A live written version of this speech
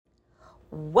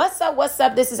What's up? What's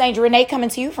up? This is Angel Renee coming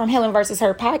to you from Healing versus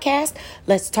Her podcast.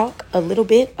 Let's talk a little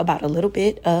bit about a little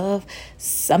bit of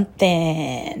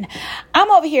something.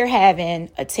 I'm over here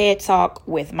having a TED Talk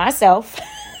with myself.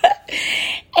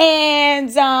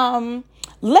 And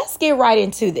let's get right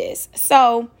into this.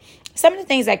 So some of the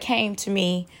things that came to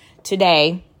me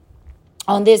today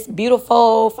on this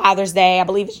beautiful Father's Day, I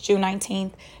believe it's June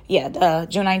 19th. Yeah,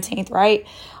 June 19th, right?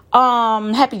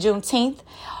 Happy Juneteenth.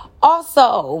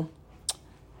 Also,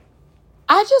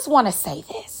 I just want to say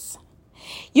this.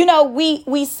 You know,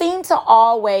 we seem to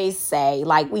always say,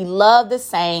 like, we love the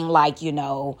saying, like, you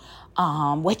know,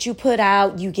 what you put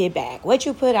out, you get back. What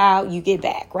you put out, you get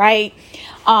back, right?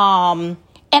 And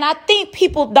I think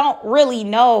people don't really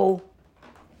know.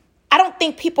 I don't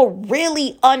think people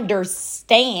really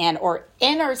understand or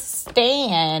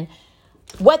understand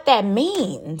what that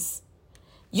means.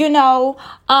 You know,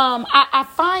 I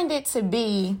find it to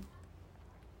be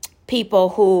people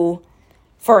who,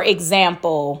 for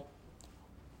example,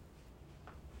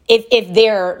 if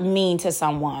they're mean to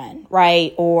someone,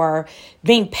 right, or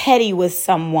being petty with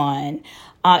someone,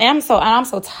 and I'm so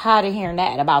tired of hearing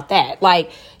about that,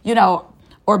 like, you know,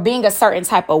 or being a certain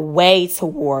type of way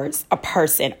towards a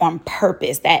person on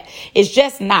purpose that is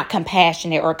just not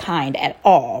compassionate or kind at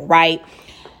all, right?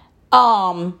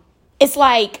 It's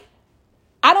like,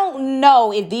 I don't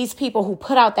know if these people who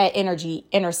put out that energy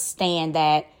understand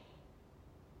that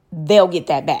they'll get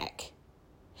that back.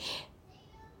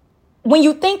 When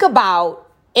you think about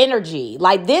energy,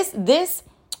 like this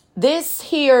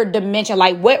here dimension,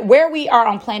 like where we are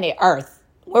on planet Earth,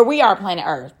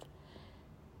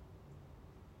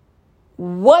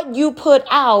 what you put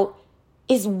out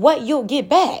is what you'll get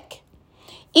back.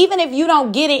 Even if you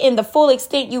don't get it in the full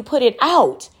extent you put it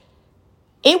out,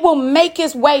 it will make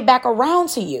its way back around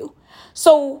to you.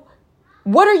 So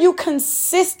what are you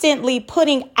consistently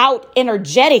putting out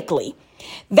energetically?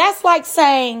 That's like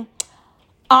saying,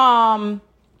 I'm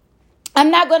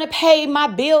not going to pay my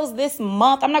bills this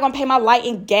month. I'm not going to pay my light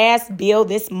and gas bill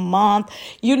this month.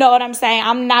 You know what I'm saying?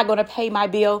 I'm not going to pay my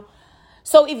bill.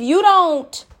 So if you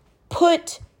don't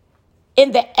put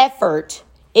in the effort,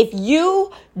 if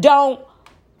you don't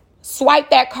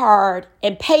swipe that card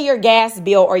and pay your gas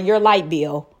bill or your light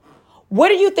bill, what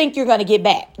do you think you're going to get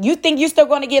back? You think you're still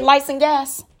going to get lights and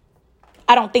gas?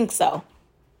 I don't think so.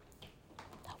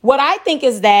 What I think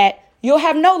is that you'll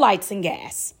have no lights and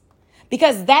gas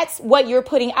because that's what you're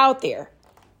putting out there.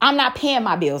 I'm not paying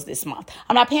my bills this month.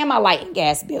 I'm not paying my light and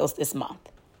gas bills this month.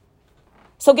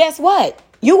 So guess what?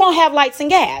 You won't have lights and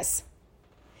gas.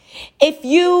 If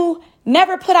you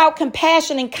never put out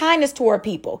compassion and kindness toward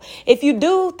people, if you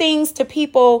do things to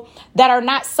people that are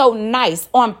not so nice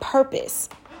on purpose,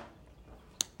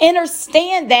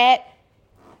 understand that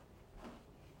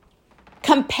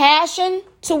compassion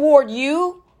toward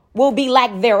you will be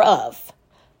lack thereof.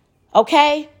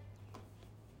 Okay?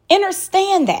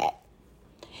 Understand that.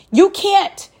 You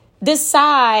can't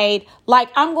decide, like,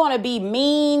 I'm going to be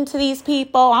mean to these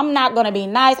people. I'm not going to be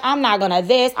nice. I'm not going to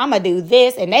this. I'm going to do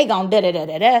this. And they going to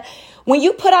da-da-da-da-da. When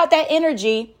you put out that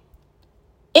energy,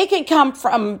 it can come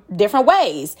from different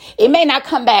ways. It may not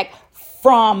come back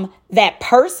from that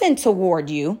person toward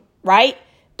you, right?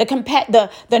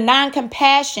 The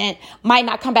non-compassion might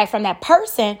not come back from that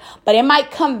person, but it might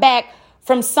come back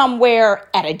from somewhere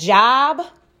at a job,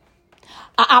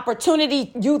 an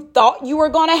opportunity you thought you were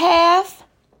going to have.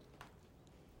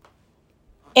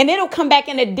 And it'll come back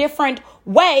in a different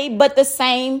way, but the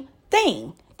same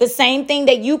thing. The same thing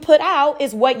that you put out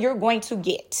is what you're going to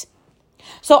get.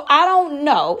 So I don't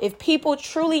know if people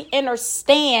truly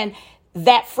understand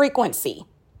that frequency.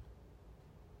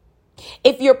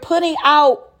 If you're putting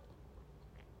out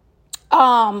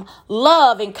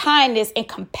love and kindness and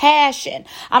compassion,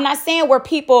 I'm not saying where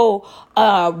people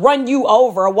run you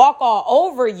over or walk all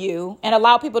over you and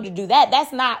allow people to do that.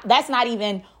 That's not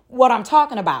even what I'm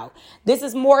talking about. This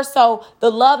is more so the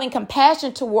love and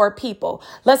compassion toward people.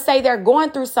 Let's say they're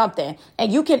going through something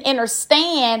and you can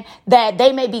understand that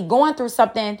they may be going through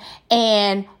something,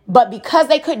 but because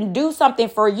they couldn't do something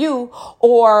for you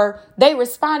or they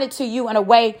responded to you in a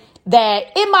way that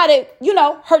it might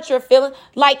have, hurt your feelings,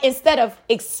 like instead of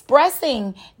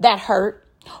expressing that hurt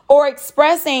or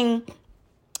expressing,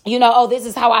 oh, this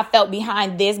is how I felt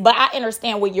behind this, but I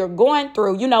understand what you're going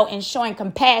through, and showing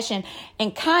compassion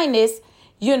and kindness,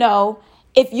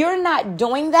 if you're not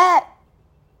doing that,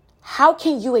 how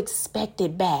can you expect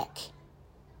it back?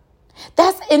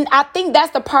 And I think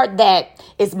that's the part that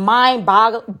is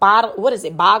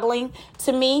boggling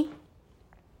to me.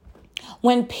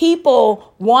 When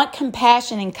people want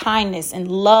compassion and kindness and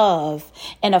love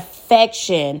and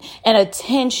affection and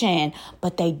attention,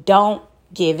 but they don't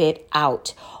give it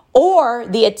out. Or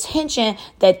the attention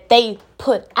that they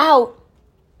put out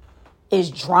is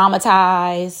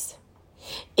dramatized,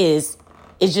 is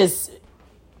just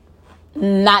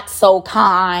not so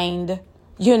kind,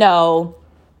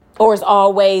 or it's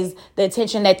always the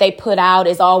attention that they put out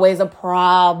is always a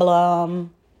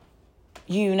problem.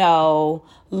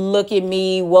 Look at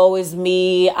me, woe is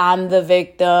me, I'm the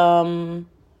victim.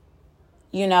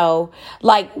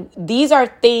 Like these are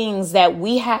things that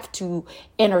we have to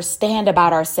understand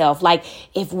about ourselves. Like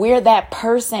if we're that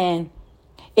person,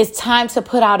 it's time to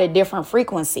put out a different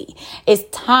frequency. It's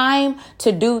time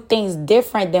to do things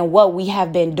different than what we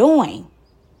have been doing.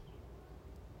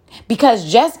 Because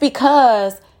just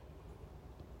because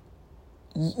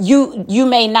you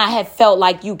may not have felt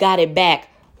like you got it back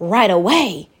right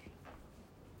away,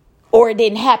 or it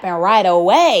didn't happen right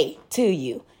away to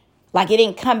you, like it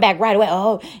didn't come back right away.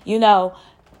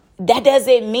 That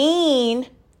doesn't mean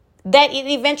that it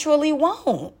eventually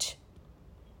won't.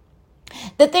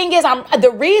 The thing is,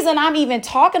 the reason I'm even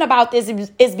talking about this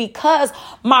is because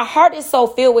my heart is so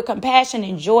filled with compassion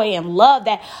and joy and love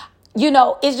that,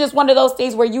 it's just one of those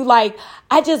things where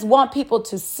I just want people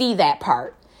to see that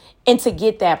part and to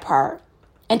get that part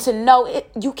and to know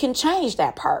you can change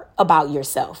that part about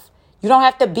yourself. You don't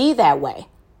have to be that way.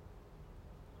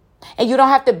 And you don't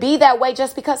have to be that way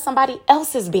just because somebody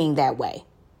else is being that way.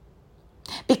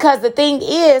 Because the thing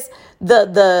is,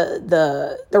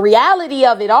 the reality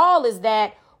of it all is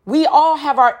that we all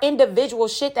have our individual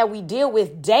shit that we deal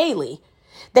with daily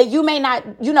that you may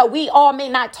not, we all may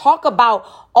not talk about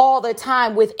all the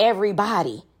time with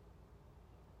everybody.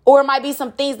 Or it might be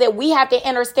some things that we have to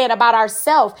understand about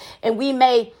ourselves, and we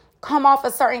may come off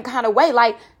a certain kind of way.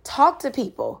 Like, talk to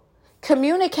people,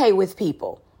 communicate with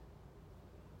people,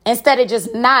 instead of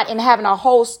just not and having a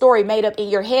whole story made up in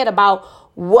your head about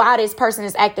why this person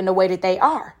is acting the way that they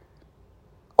are,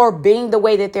 or being the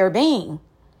way that they're being,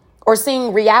 or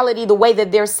seeing reality the way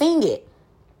that they're seeing it.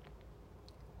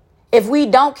 If we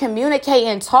don't communicate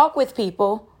and talk with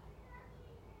people,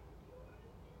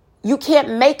 you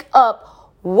can't make up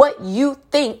what you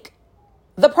think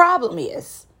the problem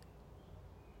is.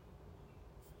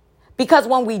 Because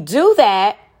when we do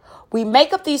that, we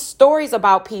make up these stories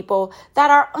about people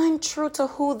that are untrue to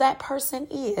who that person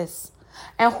is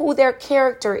and who their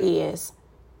character is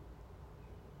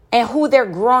and who they're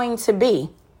growing to be.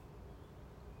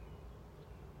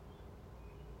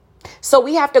 So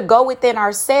we have to go within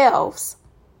ourselves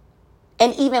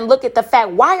and even look at the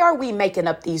fact, why are we making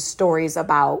up these stories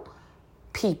about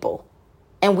people?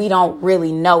 And we don't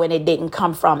really know, and it didn't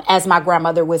come from, as my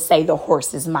grandmother would say, the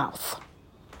horse's mouth.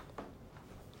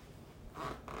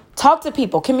 Talk to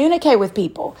people, communicate with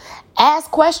people,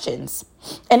 ask questions.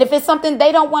 And if it's something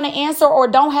they don't want to answer or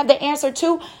don't have the answer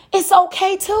to, it's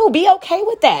okay too. Be okay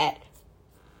with that.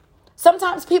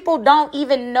 Sometimes people don't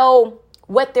even know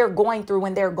what they're going through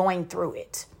when they're going through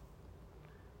it.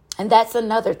 And that's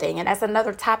another thing. And that's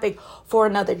another topic for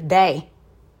another day.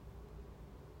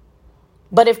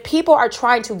 But if people are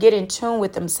trying to get in tune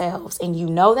with themselves and you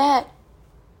know that,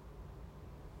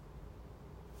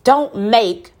 don't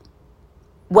make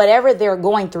whatever they're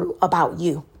going through about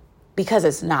you, because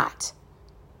it's not.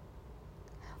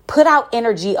 Put out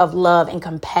energy of love and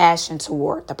compassion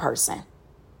toward the person.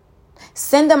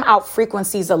 Send them out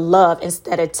frequencies of love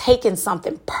instead of taking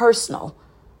something personal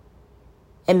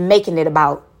and making it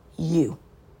about you.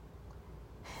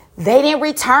 They didn't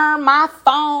return my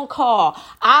phone call.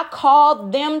 I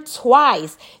called them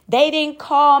twice. They didn't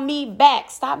call me back.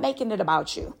 Stop making it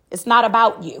about you. It's not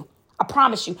about you. I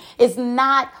promise you, it's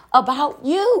not about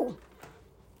you.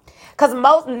 Because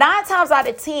 9 times out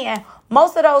of 10,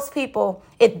 most of those people,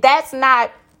 if that's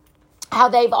not how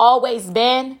they've always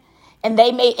been, and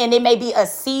it may be a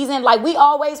season, like we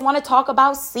always want to talk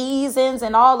about seasons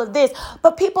and all of this,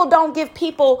 but people don't give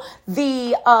people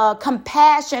the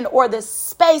compassion or the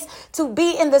space to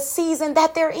be in the season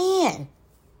that they're in.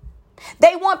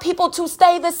 They want people to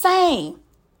stay the same.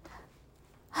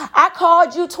 I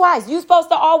called you twice. You're supposed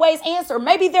to always answer.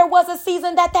 Maybe there was a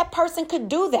season that person could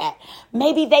do that.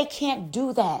 Maybe they can't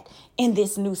do that in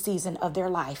this new season of their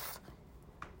life.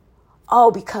 Oh,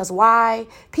 because why?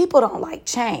 People don't like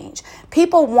change.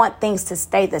 People want things to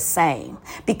stay the same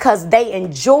because they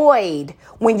enjoyed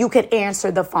when you could answer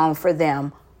the phone for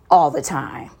them all the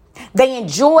time. They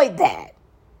enjoyed that.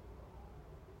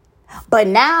 But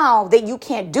now that you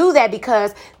can't do that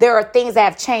because there are things that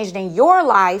have changed in your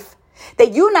life,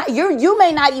 that you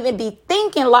may not even be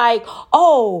thinking like,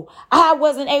 oh, I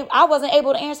wasn't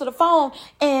able to answer the phone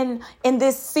in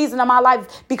this season of my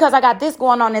life because I got this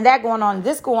going on and that going on and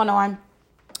this going on.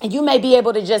 And you may be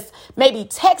able to just maybe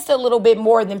text a little bit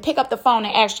more than pick up the phone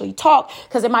and actually talk,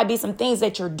 because it might be some things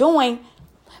that you're doing.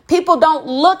 People don't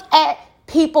look at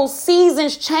people's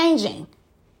seasons changing.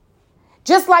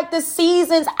 Just like the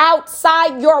seasons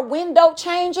outside your window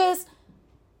changes,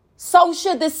 so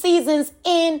should the seasons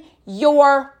in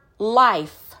your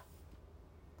life.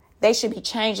 They should be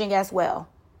changing as well.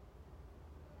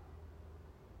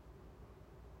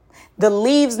 The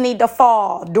leaves need to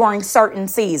fall during certain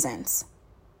seasons.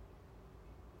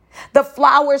 The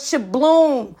flowers should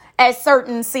bloom at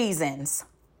certain seasons.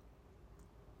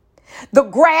 The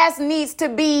grass needs to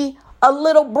be a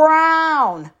little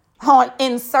brown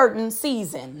in certain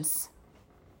seasons.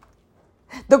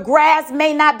 The grass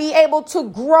may not be able to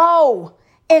grow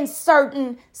in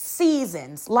certain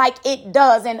seasons like it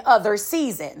does in other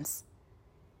seasons.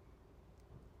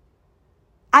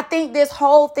 I think this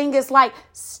whole thing is like,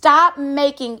 stop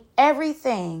making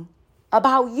everything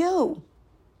about you.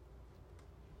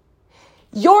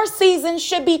 Your season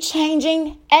should be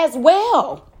changing as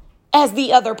well as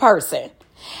the other person.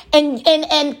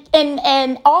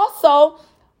 And also,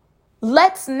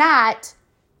 let's not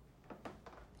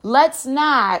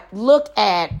look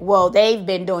at, well, they've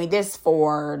been doing this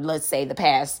for, let's say, the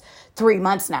past 3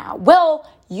 months now. Well,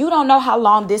 you don't know how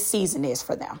long this season is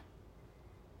for them.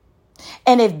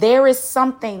 And if there is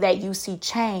something that you see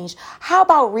change, how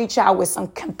about reach out with some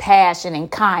compassion and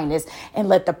kindness and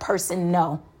let the person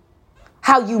know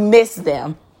how you miss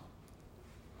them.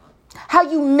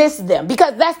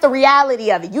 Because that's the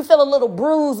reality of it. You feel a little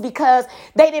bruised because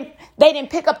they didn't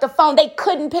pick up the phone. They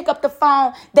couldn't pick up the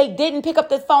phone. They didn't pick up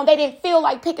the phone. They didn't feel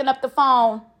like picking up the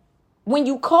phone when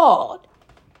you called.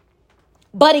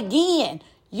 But again,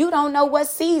 you don't know what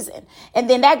season. And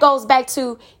then that goes back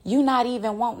to you not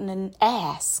even wanting to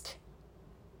ask.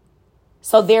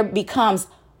 So there becomes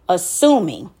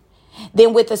assuming.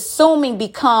 Then with assuming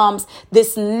becomes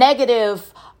this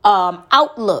negative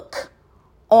outlook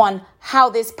on how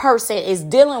this person is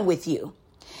dealing with you.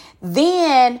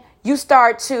 Then you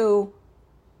start to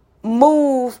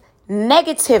move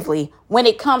negatively when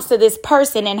it comes to this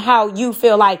person and how you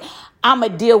feel like, I'm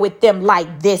going to deal with them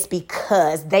like this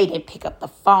because they didn't pick up the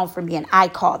phone for me and I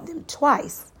called them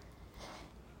twice.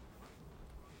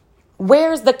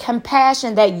 Where's the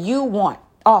compassion that you want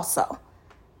also?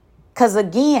 Because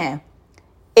again,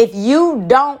 if you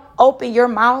don't open your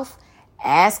mouth,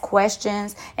 ask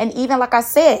questions, and even like I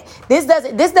said, this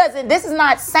is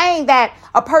not saying that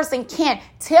a person can't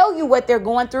tell you what they're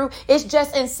going through. It's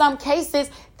just in some cases,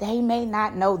 they may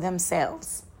not know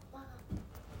themselves.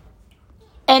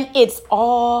 And it's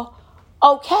all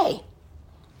okay.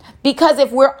 Because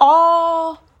if we're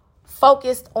all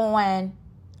focused on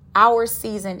our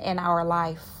season in our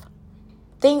life,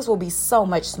 things will be so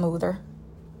much smoother.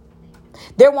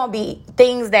 There won't be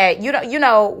things that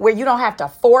where you don't have to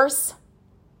force,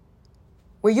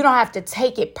 where you don't have to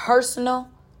take it personal.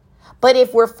 But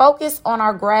if we're focused on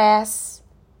our grass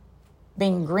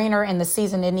being greener in the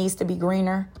season it needs to be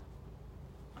greener,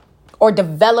 or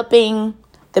developing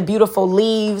the beautiful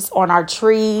leaves on our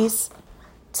trees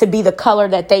to be the color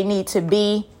that they need to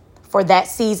be for that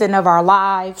season of our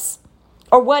lives,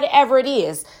 or whatever it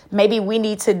is, maybe we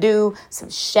need to do some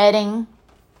shedding,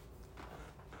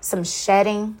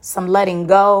 some letting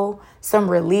go, some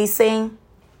releasing.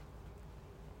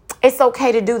 It's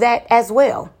okay to do that as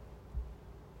well.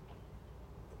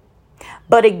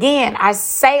 But again, I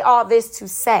say all this to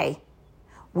say,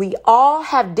 we all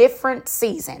have different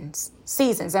seasons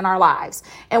in our lives.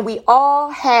 And we all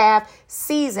have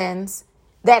seasons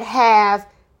that have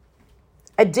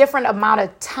a different amount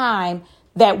of time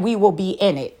that we will be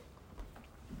in it.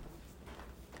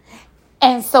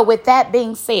 And so with that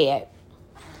being said,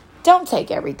 don't take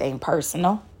everything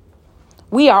personal.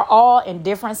 We are all in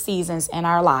different seasons in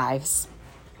our lives.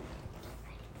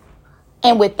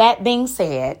 And with that being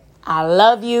said, I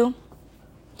love you.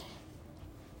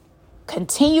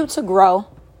 Continue to grow.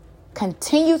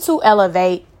 Continue to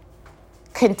elevate.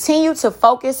 Continue to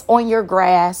focus on your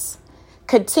grass.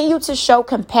 Continue to show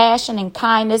compassion and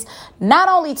kindness, not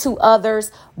only to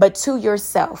others, but to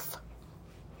yourself.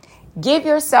 Give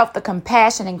yourself the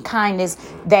compassion and kindness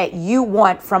that you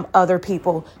want from other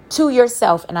people to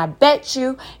yourself. And I bet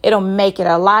you it'll make it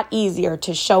a lot easier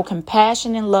to show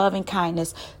compassion and love and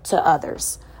kindness to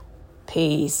others.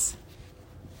 Peace.